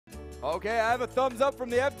Okay, I have a thumbs up from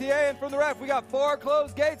the FTA and from the ref. We got 4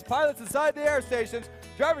 closed gates, pilots inside the air stations,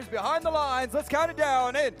 drivers behind the lines. Let's count it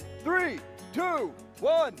down in 3, 2,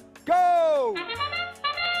 1, go!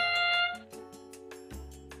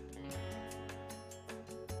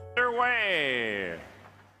 Underway.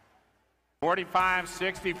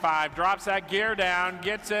 45-65, drops that gear down,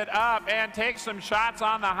 gets it up, and takes some shots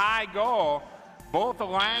on the high goal. Both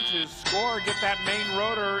alliances score, get that main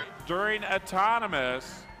rotor during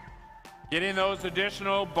autonomous, getting those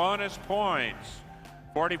additional bonus points.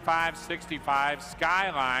 45-65,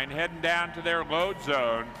 Skyline heading down to their load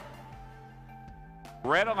zone.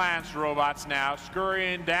 Red Alliance robots now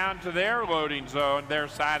scurrying down to their loading zone, their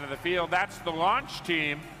side of the field. That's the launch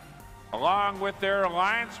team, along with their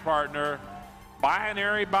alliance partner,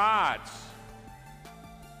 Binary Bots.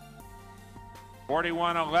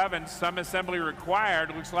 41-11, some assembly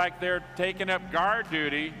required. Looks like they're taking up guard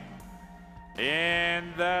duty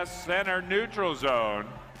in the center neutral zone.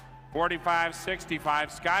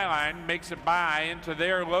 45-65, Skyline makes it by into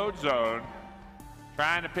their load zone,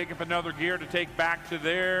 trying to pick up another gear to take back to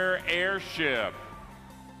their airship.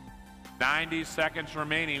 90 seconds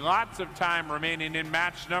remaining, lots of time remaining in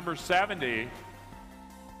match number 70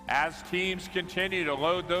 as teams continue to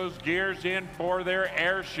load those gears in for their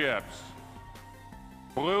airships.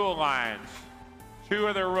 Blue Alliance, 2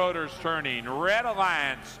 of their rotors turning. Red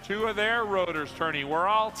Alliance, 2 of their rotors turning. We're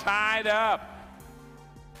all tied up.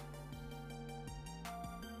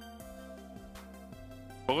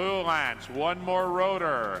 Blue Alliance, 1 more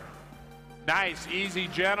rotor. Nice, easy,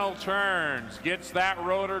 gentle turns. Gets that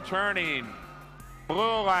rotor turning.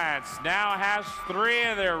 Blue Alliance now has 3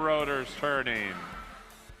 of their rotors turning.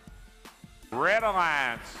 Red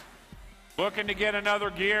Alliance looking to get another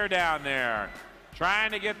gear down there.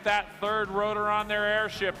 Trying to get that 3rd rotor on their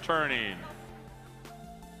airship turning.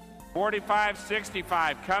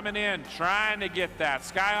 45-65 coming in, trying to get that.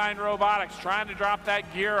 Skyline Robotics trying to drop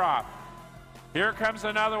that gear off. Here comes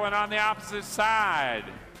another one on the opposite side.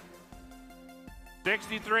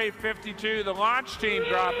 63-52, the launch team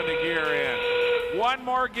dropping a gear in. 1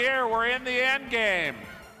 more gear, we're in the end game.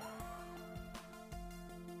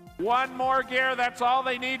 1 more gear, that's all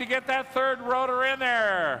they need to get that 3rd rotor in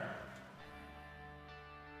there.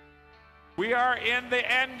 We are in the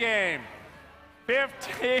end game.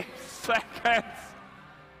 15 seconds.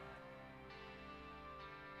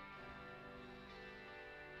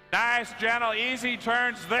 Nice, gentle, easy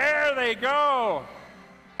turns. There they go.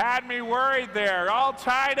 Had me worried there. All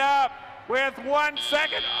tied up with 1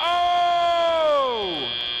 second. Oh!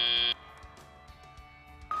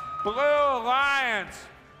 Blue Alliance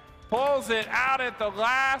pulls it out at the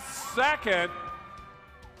last second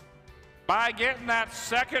by getting that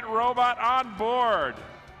 2nd robot on board.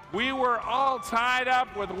 We were all tied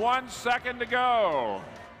up with 1 second to go.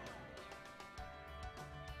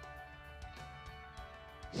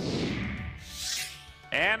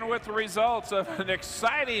 And with the results of an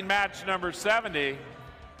exciting match number 70,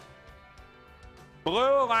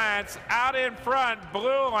 Blue Alliance out in front.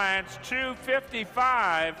 Blue Alliance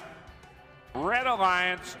 255, Red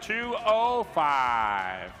Alliance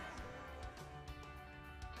 205.